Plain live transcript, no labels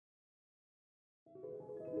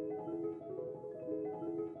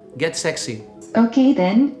Get sexy. Okay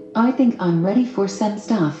then, I think I'm ready for some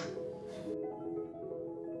stuff.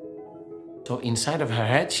 So inside of her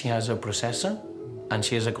head, she has a processor, and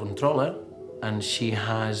she has a controller, and she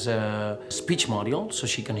has a speech module, so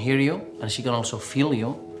she can hear you, and she can also feel you.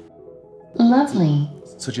 Lovely.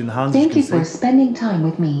 Touching the hands. Thank you for spending time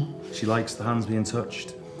with me. She likes the hands being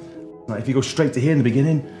touched. Now, if you go straight to here in the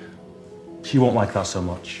beginning, she won't like that so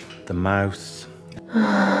much. The mouth,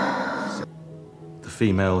 the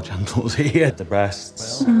female genitals here, the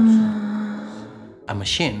breasts. A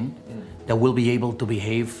machine that will be able to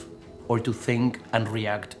behave or to think and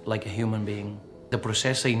react like a human being. The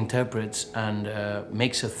processor interprets and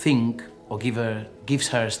makes her think or gives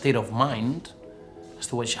her a state of mind as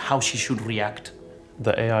to how she should react.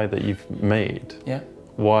 The AI that you've made, Yeah.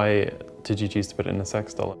 why did you choose to put it in a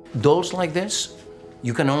sex doll? Dolls like this,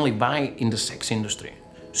 you can only buy in the sex industry.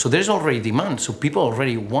 So there's already demand, so people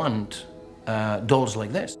already want dolls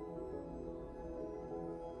like this.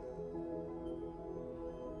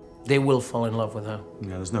 They will fall in love with her.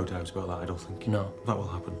 Yeah, there's no doubt about that, I don't think. No. That will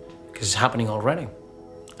happen. Because it's happening already.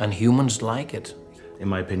 And humans like it. In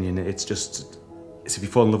my opinion, it's if you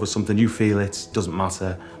fall in love with something, you feel it, doesn't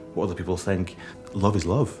matter what other people think. Love is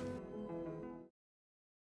love.